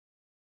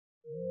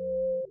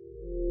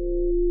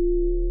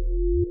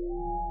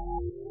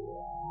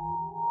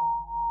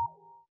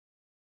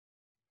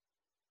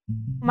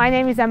My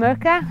name is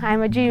Emöke.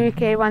 I'm a GUE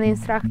Cave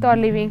instructor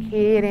living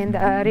here in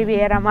the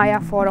Riviera Maya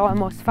for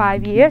almost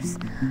 5 years.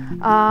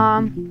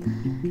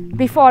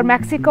 Before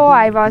Mexico,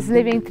 I was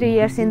living 3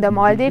 years in the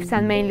Maldives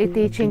and mainly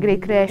teaching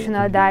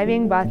recreational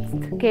diving, but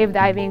cave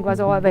diving was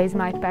always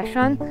my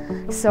passion.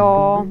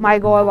 So my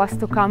goal was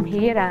to come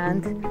here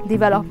and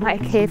develop my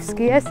cave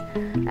skills.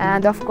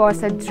 And of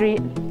course, a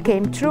dream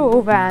came true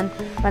when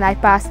I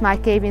passed my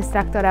cave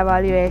instructor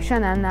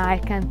evaluation, and I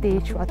can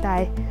teach what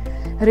I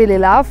really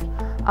love.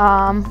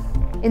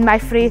 In my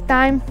free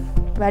time,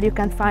 where you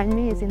can find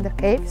me is in the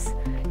caves.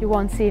 You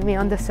won't see me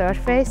on the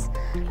surface,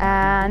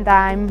 and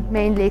I'm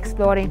mainly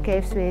exploring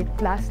caves with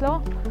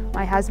Laszlo,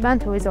 my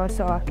husband, who is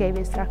also a cave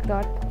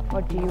instructor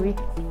for GUE.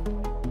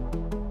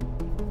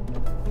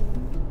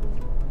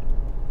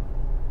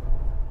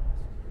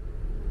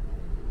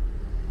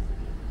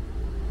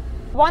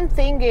 One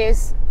thing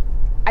is,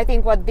 I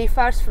think what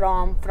differs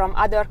from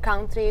other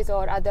countries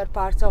or other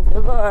parts of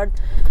the world,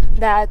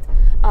 that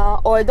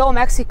although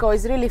Mexico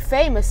is really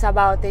famous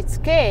about its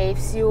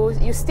caves,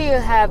 you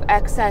still have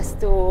access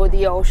to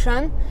the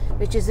ocean,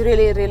 which is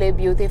really, really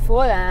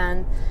beautiful,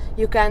 and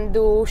you can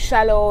do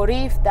shallow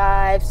reef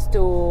dives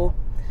to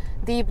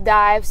deep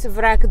dives,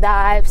 wreck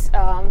dives.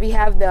 We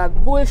have the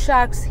bull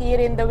sharks here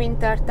in the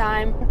winter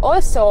time.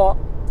 Also,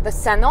 the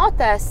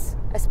cenotes,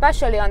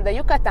 especially on the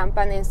Yucatan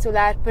Peninsula,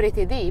 are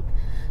pretty deep.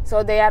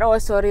 So they are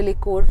also really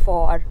cool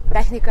for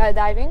technical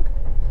diving.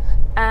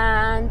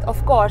 And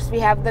of course we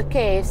have the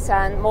caves,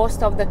 and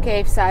most of the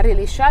caves are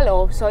really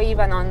shallow. So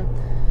even on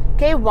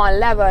cave 1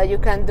 level you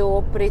can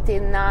do pretty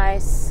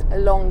nice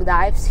long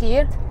dives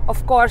here.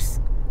 Of course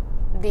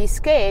these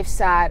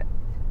caves are,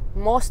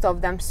 most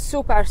of them,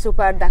 super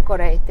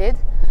decorated.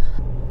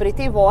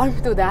 Pretty warm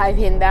to dive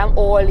in them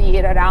all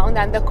year around,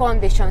 and the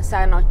conditions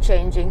are not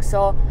changing.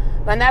 So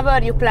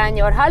whenever you plan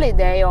your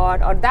holiday or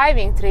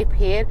diving trip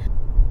here,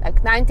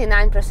 like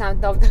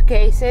 99% of the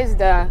cases,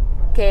 the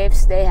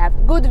caves, they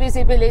have good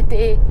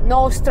visibility,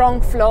 no strong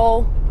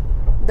flow,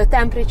 the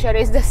temperature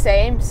is the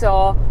same,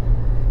 so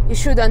you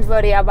shouldn't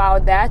worry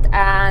about that.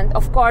 And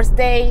of course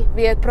they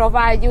will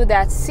provide you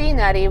that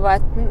scenery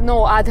what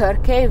no other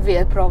cave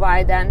will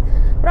provide, and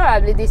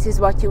probably this is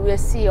what you will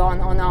see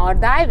on our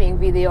diving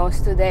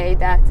videos today,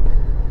 that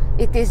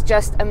it is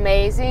just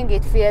amazing.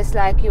 It feels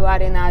like you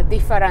are in a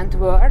different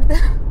world.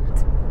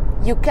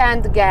 You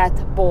can't get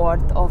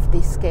bored of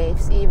these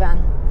caves even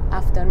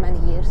after many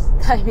years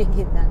diving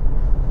in them.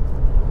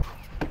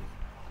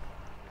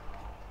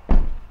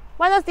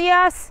 Buenos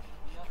días.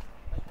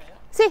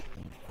 Sí.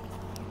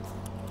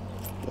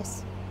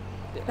 Yes.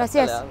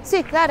 Gracias.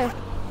 Sí, claro.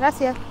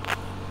 Gracias.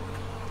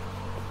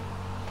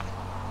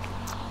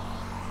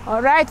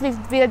 All right,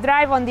 we'll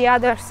drive on the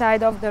other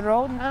side of the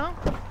road now.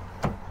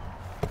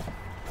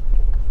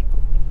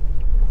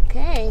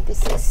 Okay,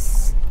 this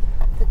is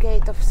the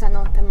gate of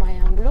Cenotes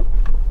Mayan Blue.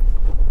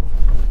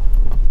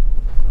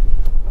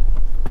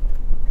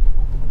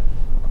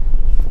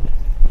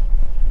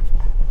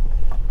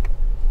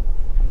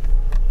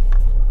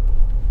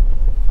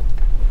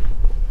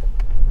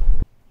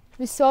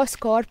 We saw a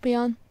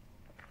scorpion,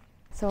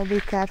 so be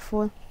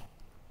careful.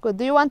 Good.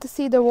 Do you want to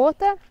see the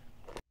water?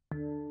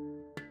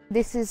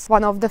 This is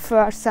one of the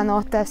first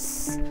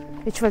cenotes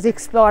which was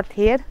explored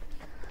here.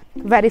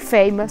 Very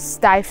famous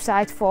dive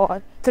site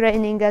for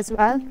training as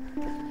well.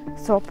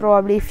 So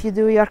probably if you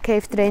do your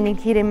cave training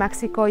here in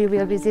Mexico, you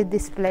will visit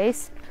this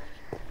place.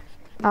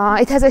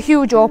 It has a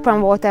huge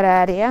open water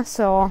area,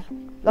 so a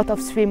lot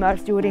of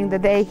swimmers during the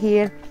day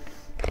here.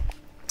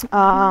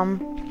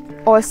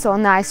 Also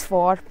nice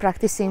for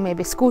practicing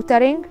maybe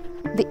scootering.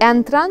 The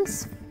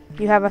entrance,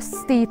 you have a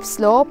steep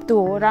slope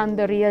to run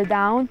the reel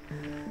down,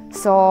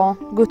 so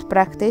good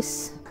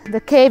practice. The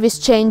cave is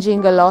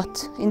changing a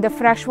lot. In the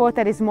fresh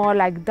water is more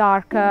like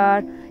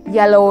darker,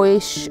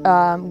 yellowish,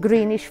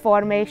 greenish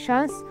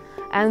formations.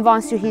 And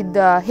once you hit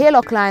the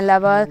halocline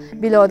level,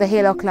 below the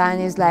halocline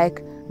is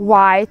like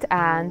white,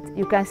 and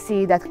you can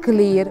see that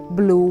clear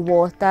blue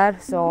water.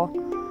 So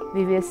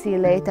we will see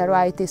later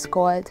why it is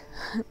called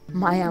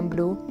Mayan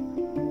Blue.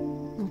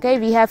 Okay,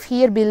 we have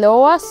here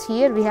below us,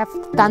 here we have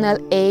tunnel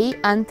A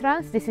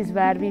entrance. This is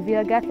where we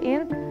will get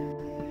in.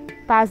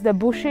 Past the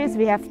bushes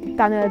we have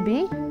tunnel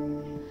B.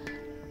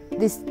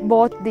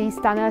 Both these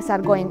tunnels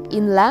are going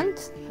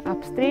inland,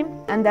 upstream,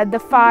 and at the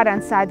far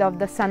end side of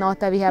the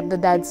cenote we have the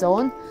dead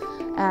zone,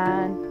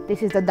 and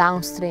this is the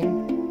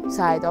downstream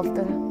side of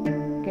the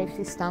cave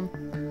system.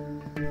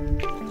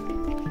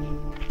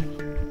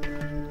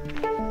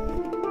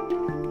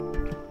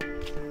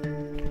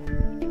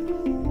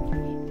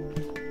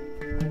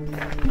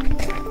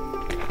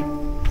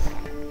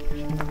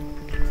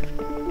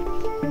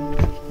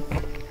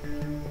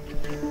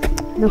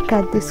 Look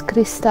at this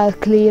crystal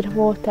clear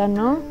water,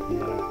 no?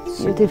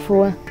 Yeah,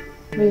 beautiful,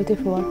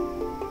 beautiful.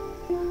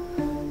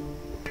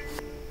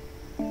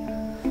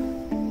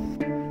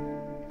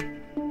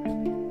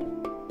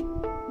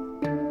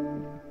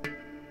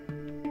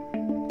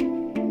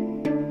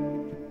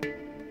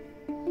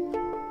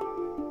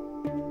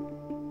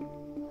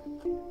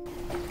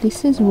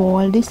 This is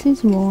wall, this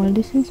is wall,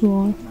 this is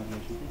wall.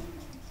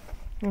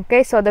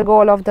 Okay, so the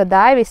goal of the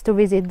dive is to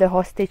visit the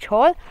hostage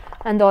hole,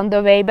 and on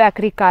the way back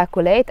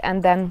recalculate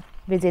and then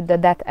visit the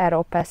death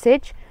arrow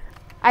passage.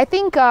 I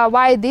think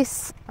why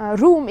this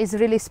room is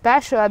really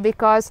special,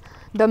 because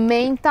the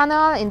main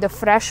tunnel in the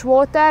fresh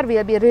water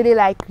will be really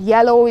like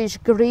yellowish,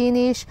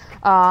 greenish,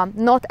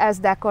 not as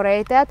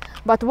decorated.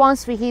 But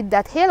once we hit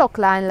that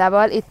halocline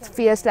level, it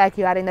feels like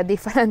you are in a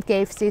different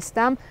cave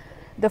system.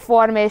 The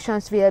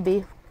formations will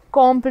be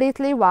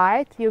completely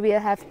white. You will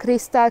have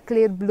crystal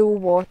clear blue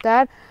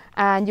water,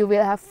 and you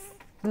will have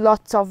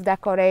lots of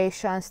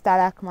decorations,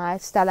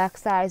 stalagmites,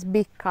 stalactites,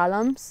 big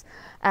columns,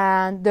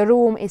 and the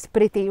room is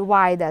pretty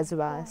wide as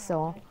well.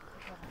 So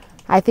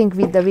I think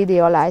with the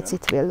video lights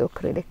it will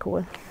look really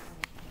cool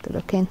to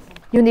look in.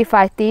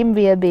 Unified team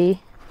will be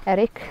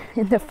Erik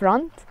in the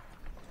front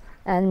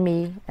and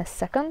me as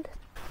second.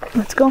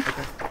 Let's go.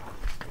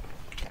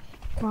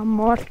 One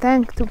more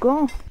tank to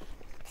go.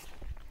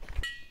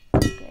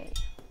 Okay,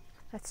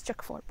 let's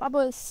check for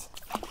bubbles.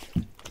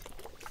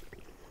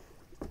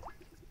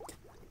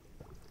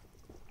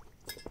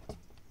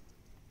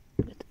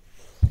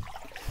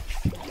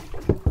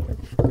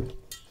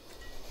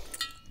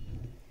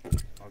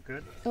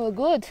 Good. Oh,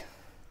 good.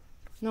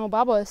 No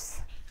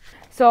bubbles.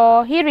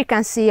 So here we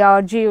can see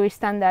our GUE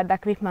standard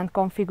equipment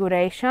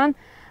configuration.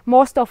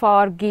 Most of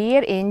our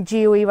gear in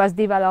GUE was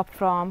developed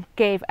from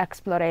cave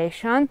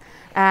exploration,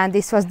 and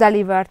this was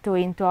delivered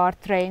into our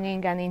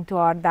training and into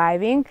our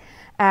diving.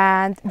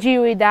 And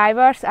GUE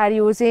divers are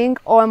using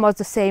almost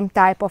the same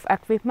type of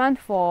equipment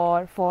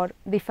for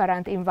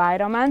different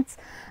environments.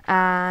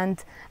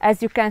 And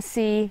as you can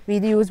see, we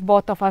use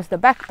both of us the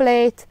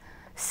backplate,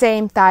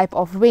 same type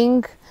of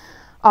wing.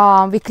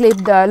 We clip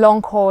the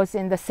long hose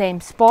in the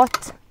same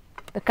spot.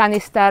 The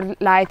canister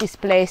light is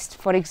placed,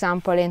 for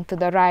example, into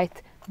the right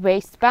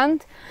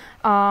waistband.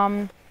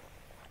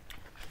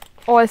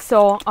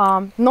 Also,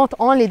 not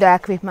only the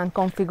equipment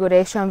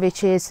configuration,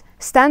 which is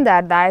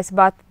standardized,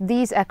 but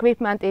this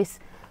equipment is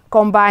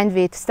combined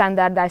with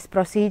standardized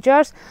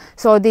procedures.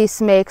 So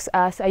this makes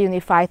us a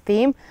unified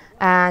team,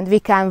 and we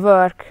can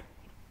work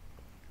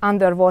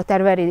underwater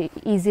very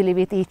easily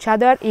with each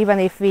other, even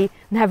if we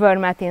never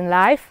met in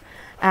life.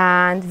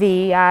 And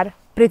we are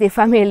pretty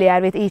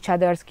familiar with each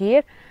other's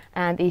gear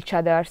and each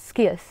other's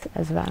skills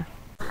as well.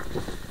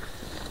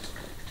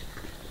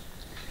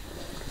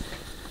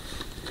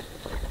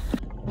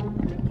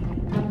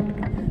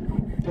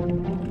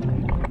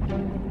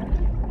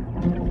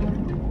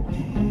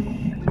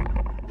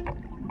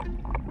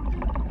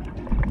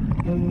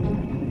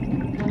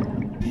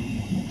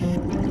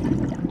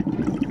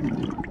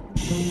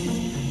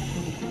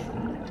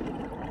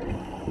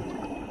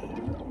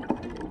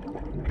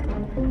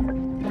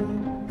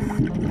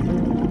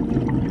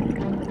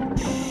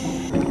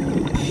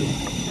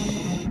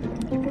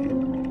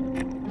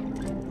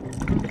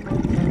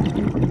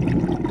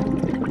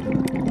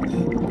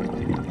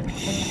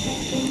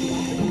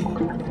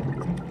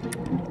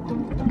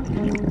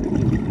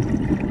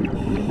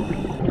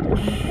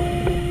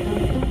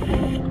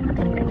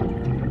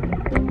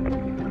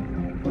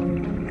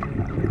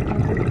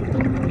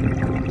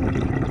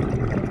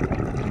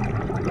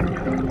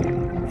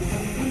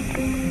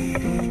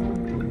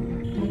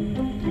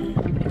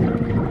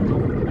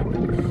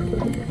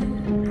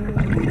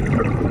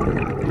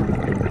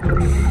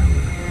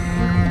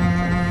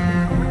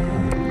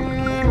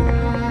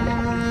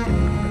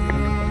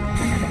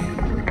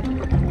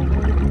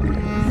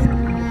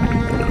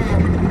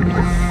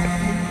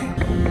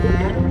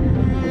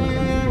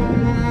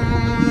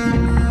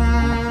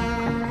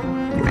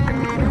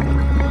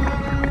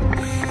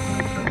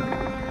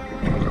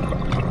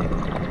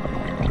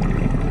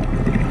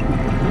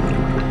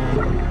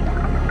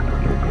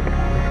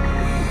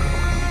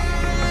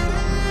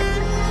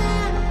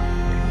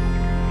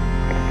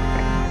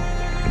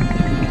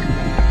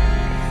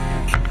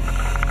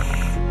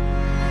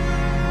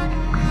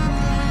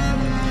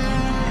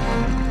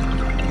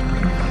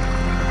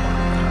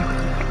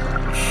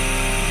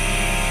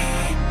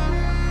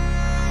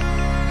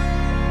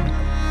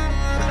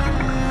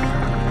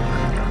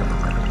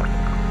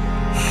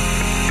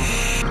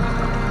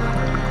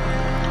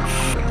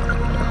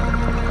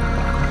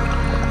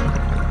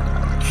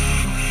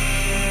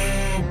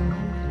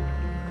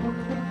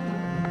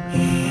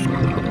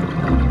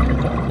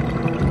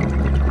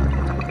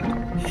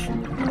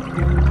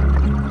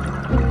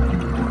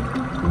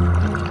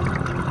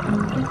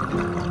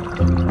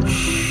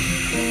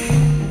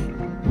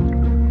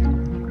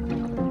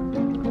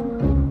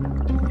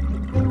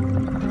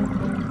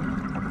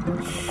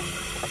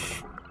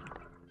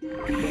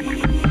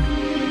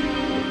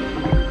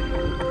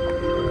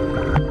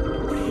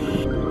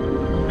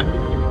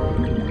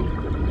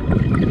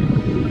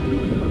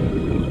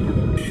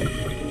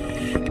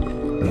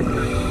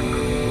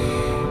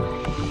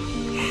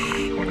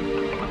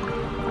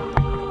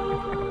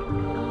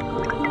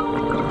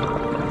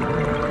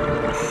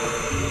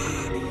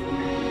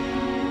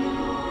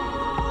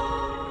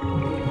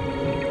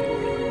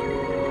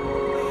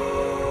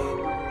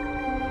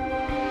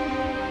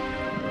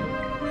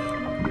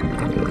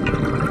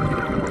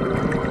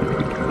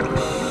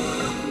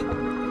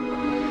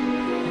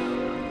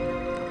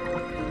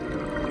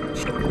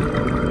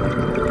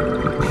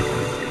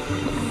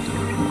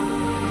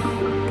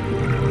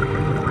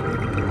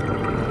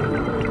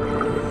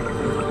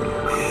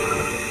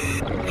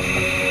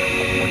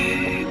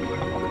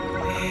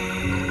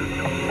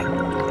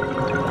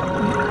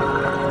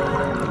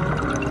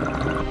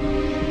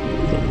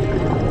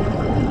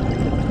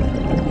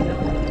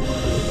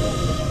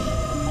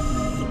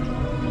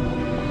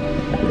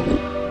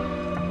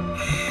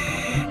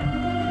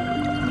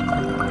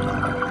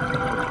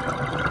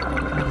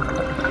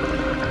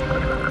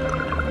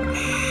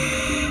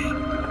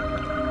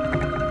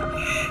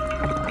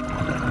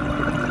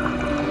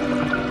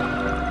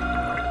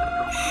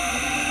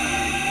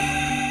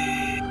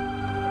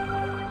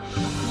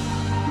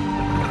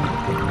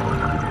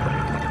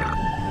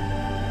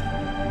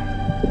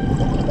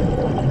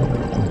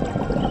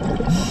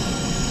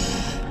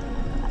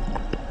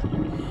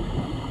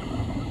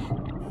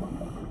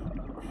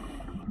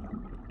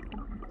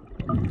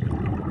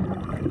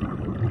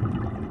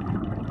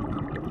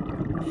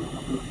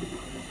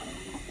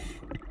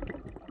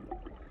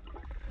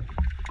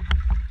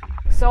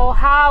 So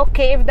how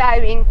cave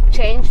diving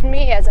changed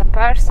me as a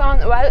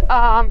person? Well,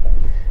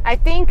 I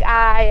think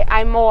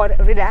I'm more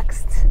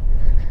relaxed,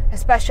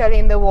 especially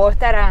in the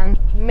water, and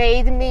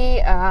made me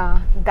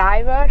a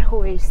diver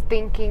who is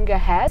thinking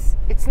ahead.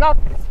 It's not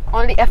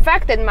only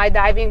affected my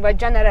diving, but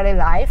generally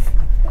life,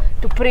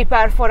 to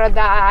prepare for a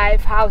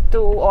dive, how to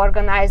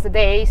organize the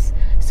days.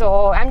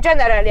 So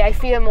I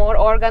feel more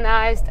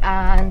organized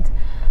and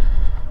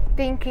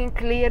thinking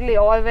clearly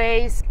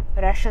always,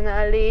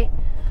 rationally.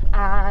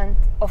 And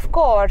of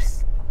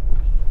course,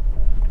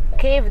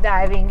 cave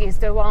diving is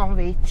the one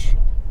which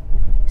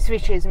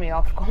switches me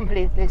off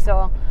completely.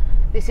 So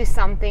this is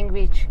something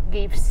which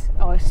gives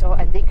also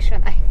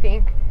addiction, I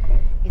think.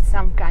 It's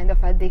some kind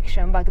of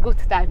addiction, but good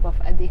type of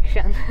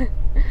addiction.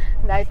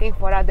 And I think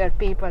for other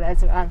people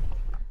as well.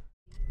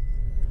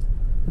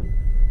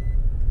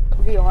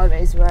 We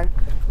always work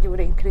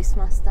during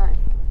Christmas time.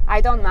 I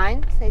don't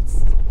mind,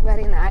 it's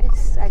very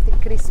nice. I think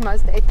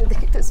Christmas day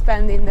today to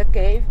spend in the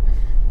cave.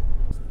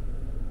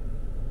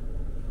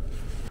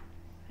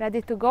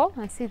 Ready to go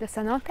and see the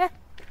cenote?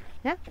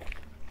 Yeah?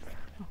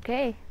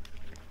 Okay.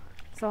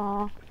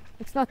 So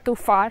it's not too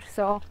far,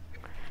 so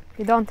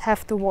we don't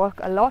have to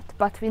walk a lot,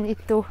 but we need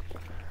to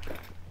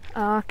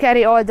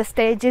carry all the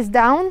stages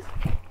down.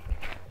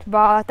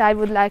 But I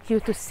would like you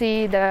to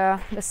see the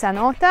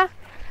cenote,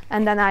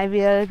 and then I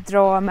will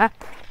draw a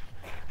map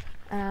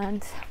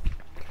and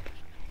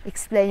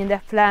explain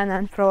the plan,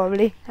 and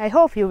probably, I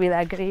hope you will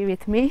agree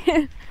with me.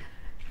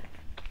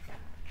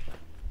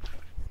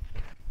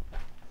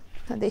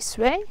 This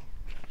way.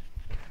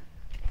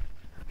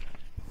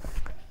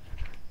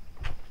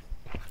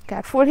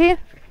 Careful here.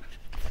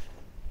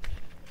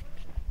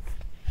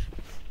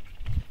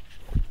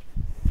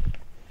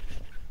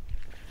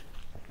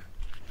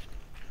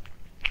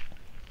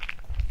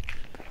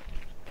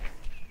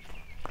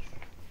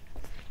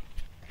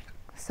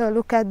 So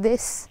look at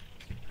this.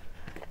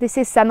 This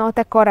is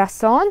Cenote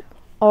Corazon,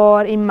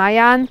 or in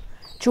Mayan,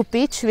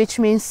 Chupich, which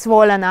means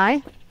swollen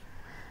eye.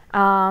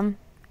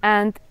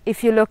 And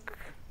if you look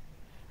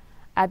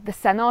at the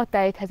cenote,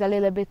 it has a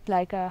little bit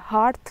like a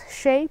heart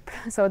shape,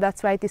 so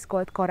that's why it is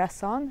called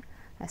Corazon,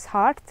 as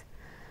heart.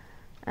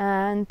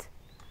 And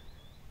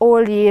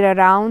all year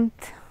around,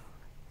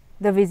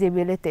 the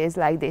visibility is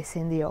like this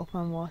in the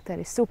open water.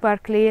 It's super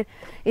clear.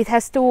 It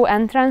has two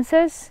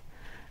entrances.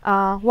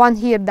 One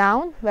here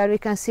down, where we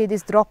can see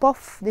this drop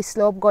off, this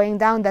slope going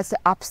down, that's the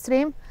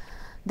upstream.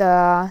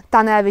 The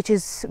tunnel which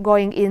is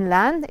going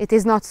inland, it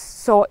is not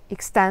so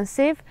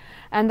extensive.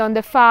 And on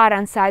the far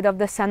end side of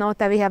the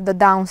cenote we have the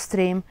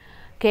downstream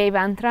cave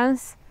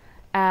entrance,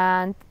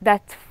 and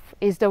that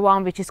is the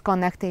one which is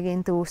connecting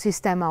into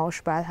Sistema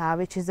Ospelha,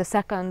 which is the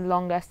second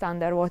longest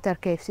underwater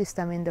cave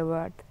system in the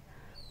world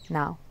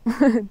now,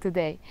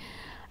 today.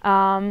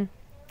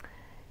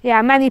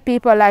 Yeah, many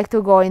people like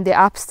to go in the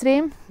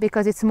upstream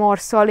because it's more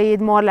solid,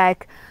 more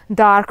like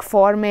dark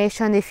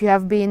formation. If you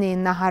have been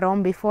in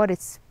Naharon before,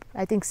 it's,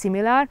 I think,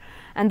 similar.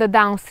 And the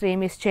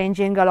downstream is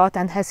changing a lot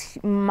and has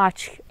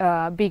much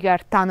bigger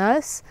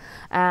tunnels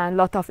and a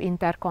lot of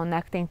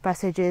interconnecting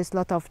passages,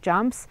 lot of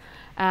jumps.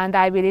 And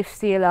I believe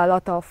still a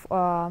lot of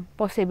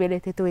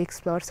possibility to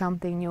explore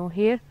something new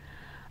here.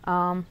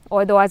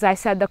 Although, as I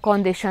said, the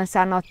conditions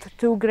are not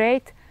too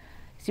great.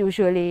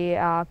 Usually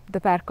the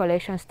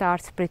percolation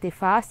starts pretty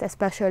fast,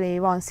 especially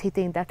once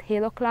hitting that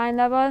halocline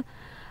level.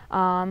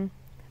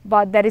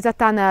 But there is a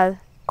tunnel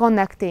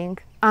connecting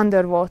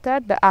underwater,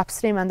 the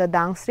upstream and the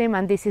downstream,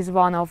 and this is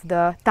one of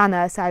the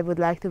tunnels I would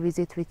like to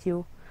visit with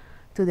you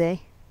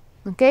today.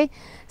 Okay,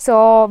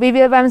 so we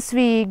will, once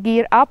we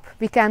gear up,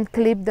 we can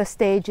clip the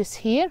stages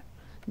here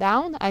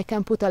down. I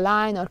can put a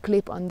line or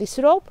clip on this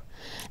rope,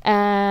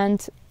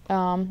 and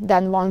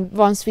then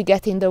once we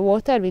get in the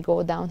water, we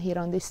go down here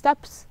on these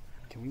steps.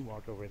 Can we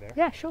walk over there?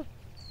 Yeah, sure.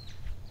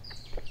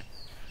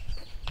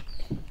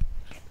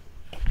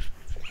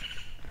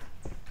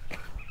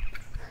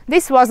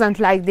 This wasn't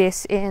like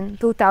this in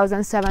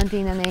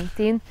 2017 and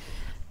 18.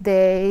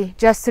 They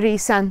just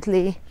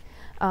recently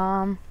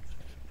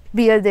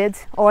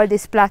built all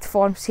these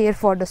platforms here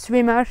for the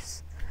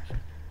swimmers,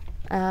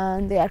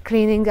 and they are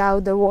cleaning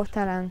out the water,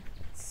 and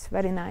it's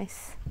very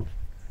nice.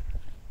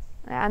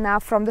 And now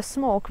from the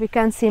smoke we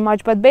can't see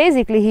much, but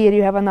basically here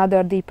you have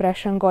another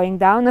depression going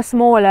down, a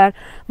smaller,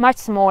 much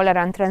smaller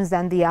entrance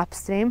than the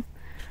upstream.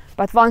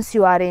 But once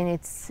you are in,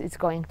 it's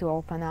going to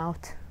open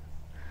out.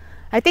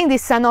 I think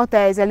this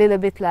cenote is a little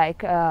bit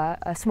like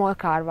a small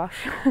car wash.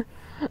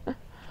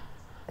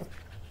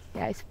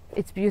 Yeah,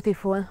 it's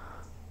beautiful.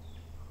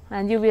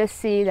 And you will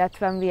see that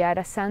when we are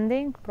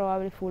ascending,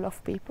 probably full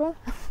of people.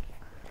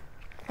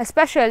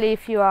 Especially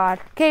if you are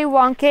Cave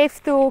 1,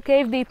 Cave 2,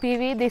 Cave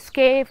DPV, this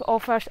cave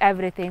offers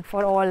everything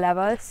for all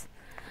levels.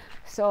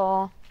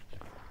 So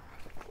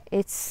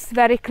it's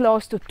very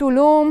close to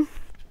Tulum,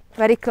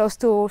 very close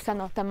to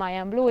Cenote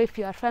Mayan Blue, if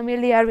you are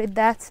familiar with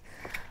that.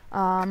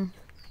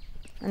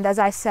 And as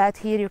I said,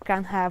 here you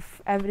can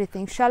have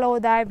everything: shallow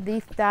dive,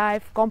 deep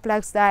dive,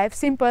 complex dive,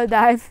 simple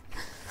dive.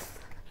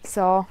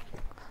 So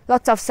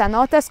lots of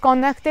cenotes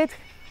connected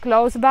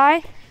close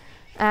by.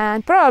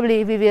 and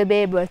probably we will be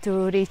able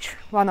to reach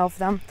one of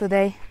them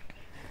today.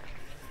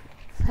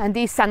 And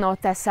these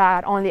cenotes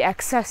are only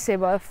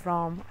accessible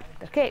from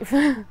the cave.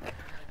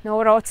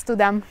 No roads to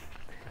them,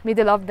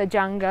 middle of the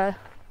jungle.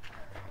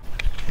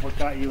 What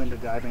got you into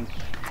diving?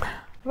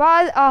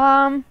 Well,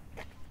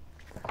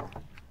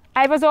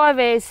 I was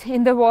always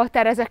in the water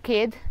as a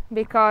kid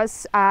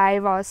because I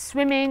was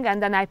swimming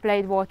and then I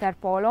played water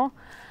polo,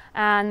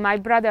 and my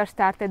brother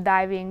started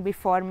diving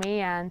before me,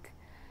 and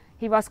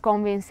he was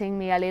convincing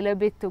me a little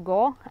bit to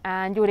go.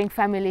 And during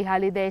family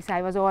holidays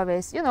I was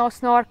always, you know,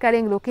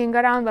 snorkeling, looking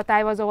around, but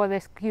I was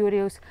always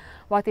curious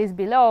what is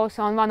below.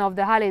 So on one of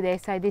the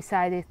holidays I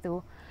decided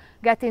to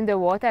get in the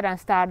water and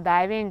start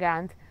diving,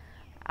 and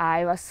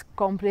I was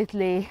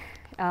completely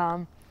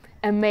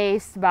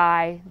amazed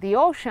by the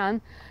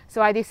ocean.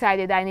 So I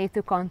decided I need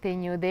to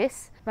continue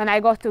this. When I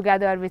got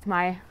together with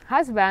my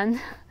husband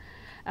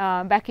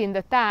back in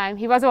the time,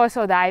 he was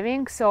also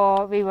diving,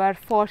 so we were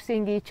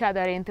forcing each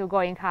other into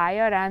going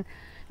higher, and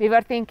we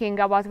were thinking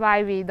about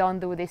why we don't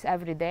do this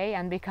every day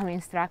and become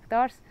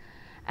instructors.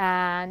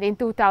 And in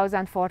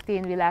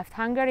 2014 we left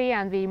Hungary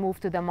and we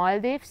moved to the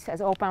Maldives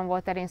as open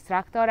water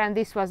instructor, and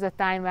this was the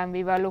time when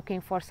we were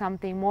looking for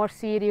something more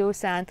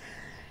serious and,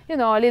 you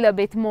know, a little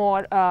bit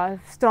more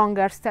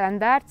stronger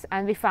standards,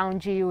 and we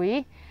found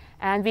GUE,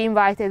 and we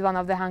invited one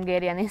of the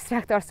Hungarian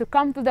instructors to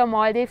come to the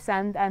Maldives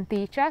and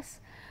teach us,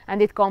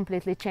 and it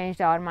completely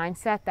changed our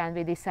mindset, and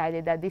we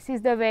decided that this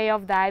is the way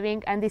of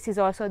diving and this is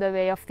also the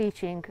way of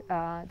teaching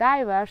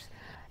divers.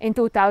 In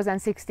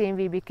 2016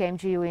 we became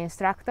GUE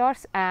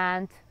instructors,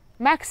 and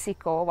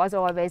Mexico was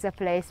always a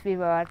place we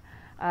were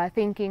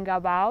thinking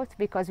about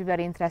because we were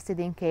interested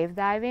in cave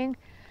diving.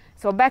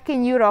 So back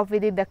in Europe we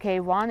did the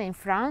Cave 1 in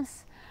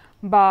France,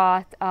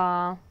 but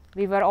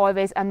we were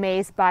always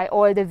amazed by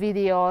all the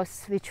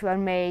videos which were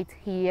made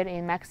here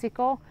in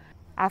Mexico.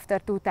 After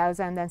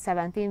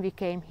 2017 we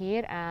came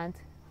here, and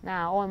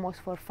now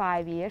almost for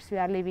 5 years we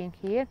are living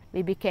here.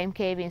 We became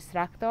cave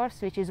instructors,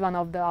 which is one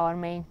of our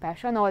main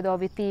passion, although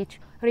we teach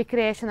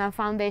recreational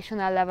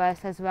foundational levels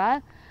as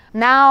well.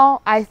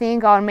 Now I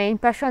think our main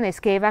passion is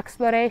cave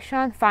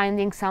exploration,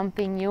 finding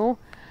something new.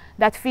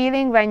 That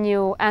feeling when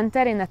you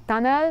enter in a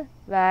tunnel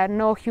where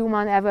no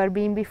human ever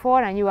been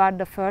before and you are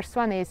the first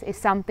one is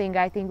something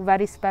I think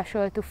very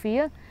special to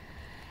feel.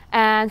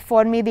 And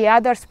for me the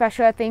other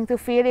special thing to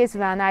feel is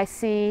when I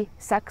see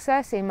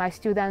success in my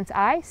students'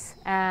 eyes,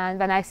 and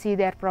when I see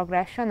their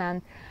progression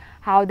and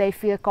how they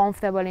feel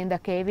comfortable in the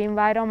cave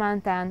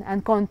environment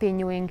and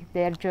continuing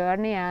their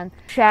journey, and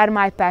share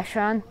my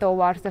passion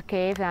towards the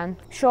cave and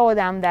show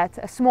them that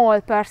a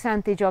small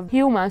percentage of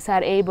humans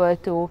are able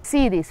to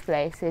see these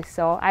places.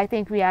 So I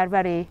think we are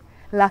very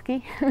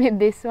lucky with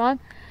this one.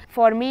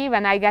 For me,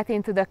 when I get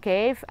into the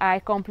cave, I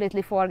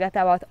completely forget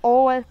about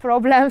all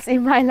problems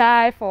in my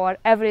life or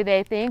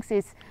everyday things.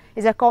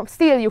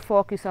 Still you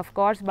focus, of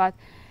course, but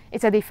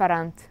it's a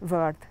different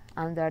world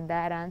under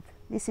there, and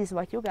this is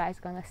what you guys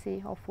gonna see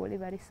hopefully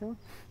very soon.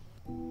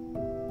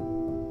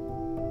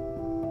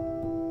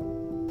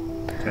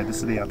 Okay, this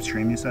is the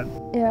upstream you said?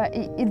 Yeah,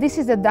 this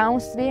is the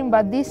downstream,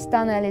 but this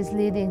tunnel is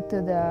leading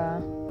to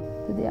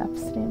the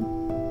upstream.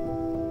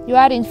 You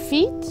are in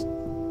feet?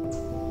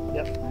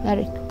 Yep.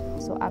 Erik.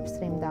 So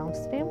upstream,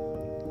 downstream.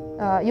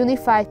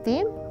 Unified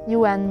team,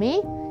 you and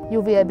me, you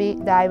will be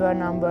diver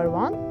number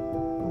 1,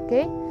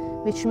 okay?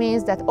 Which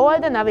means that all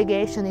the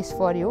navigation is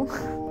for you.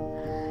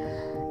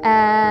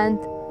 And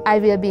I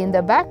will be in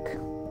the back,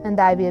 and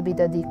I will be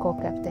the deco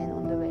captain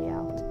on the way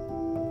out.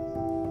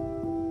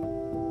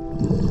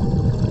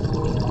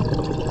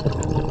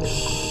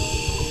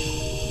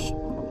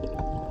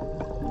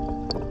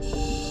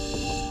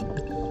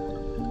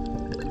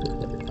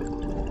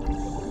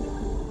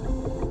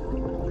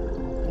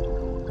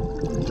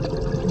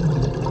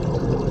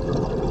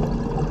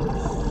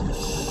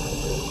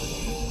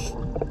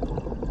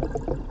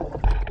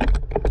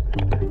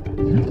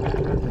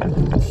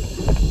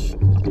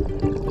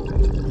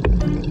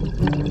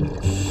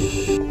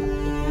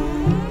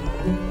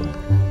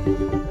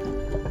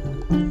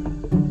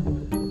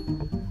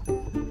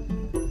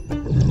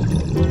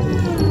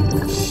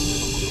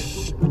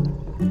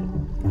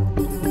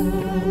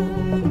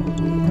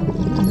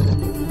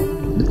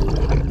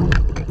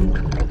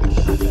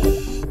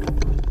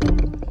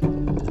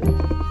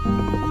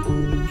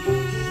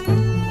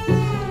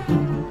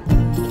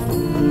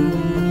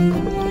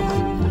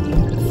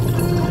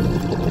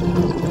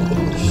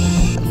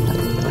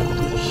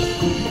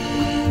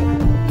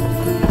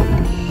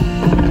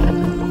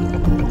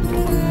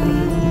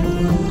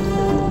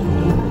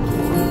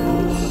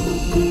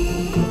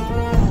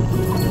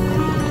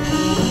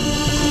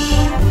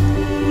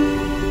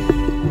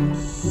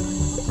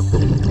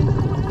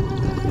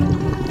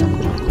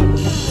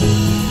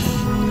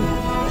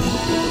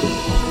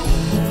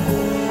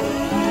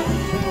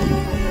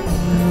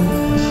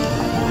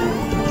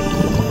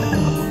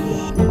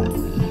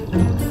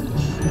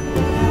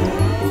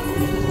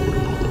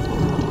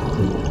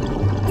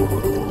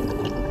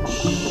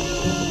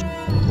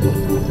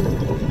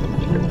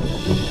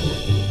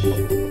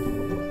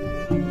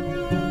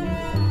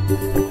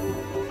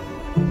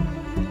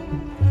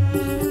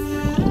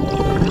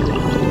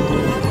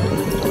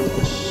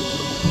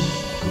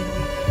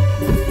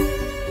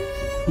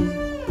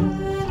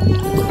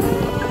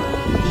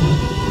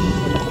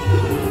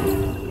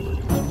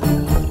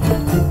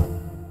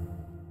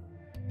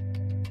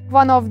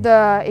 One of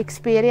the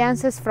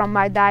experiences from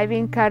my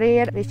diving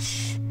career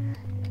which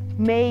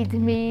made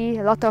me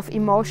a lot of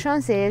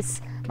emotions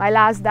is my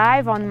last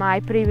dive on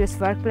my previous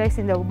workplace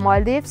in the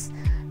Maldives,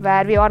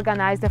 where we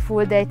organized a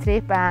full day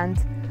trip, and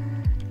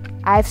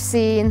I've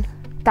seen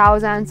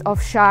thousands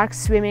of sharks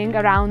swimming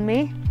around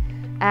me,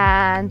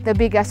 and the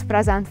biggest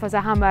present was a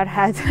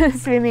hammerhead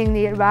swimming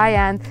nearby.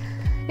 And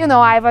you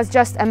know, I was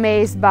just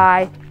amazed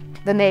by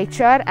the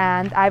nature,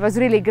 and I was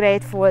really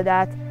grateful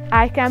that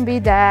I can be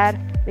there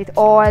with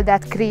all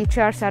that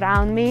creatures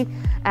around me.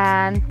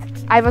 And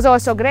I was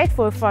also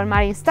grateful for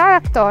my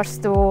instructors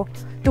to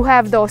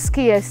have those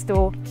skills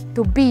to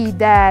be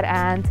there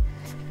and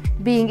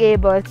being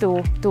able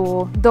to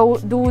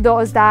do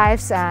those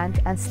dives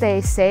and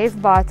stay safe.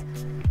 But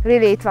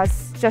really it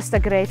was just a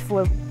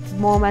grateful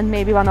moment,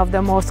 maybe one of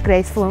the most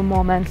grateful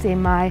moments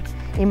in my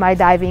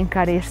diving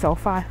career so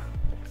far.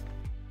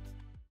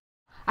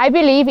 I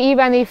believe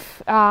even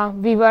if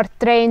we were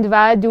trained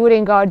well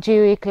during our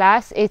GUE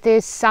class, it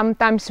is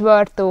sometimes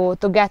worth to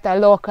get a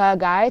local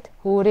guide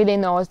who really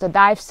knows the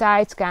dive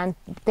sites, can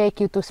take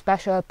you to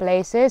special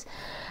places.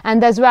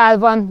 And as well,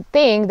 one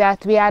thing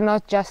that we are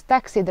not just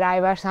taxi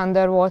drivers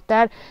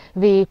underwater,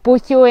 we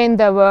put you in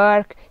the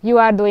work, you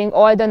are doing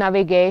all the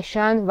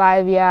navigation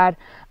while we are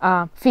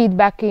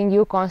feedbacking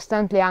you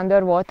constantly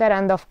underwater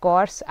and of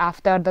course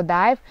after the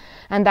dive.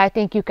 And I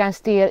think you can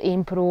still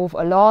improve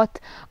a lot.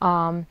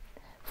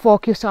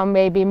 Focus on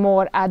maybe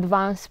more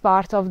advanced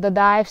parts of the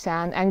dives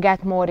and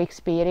get more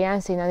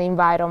experience in an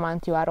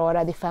environment you are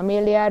already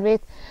familiar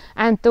with,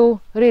 and to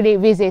really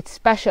visit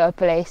special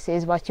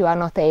places what you are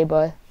not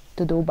able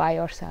to do by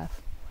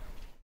yourself.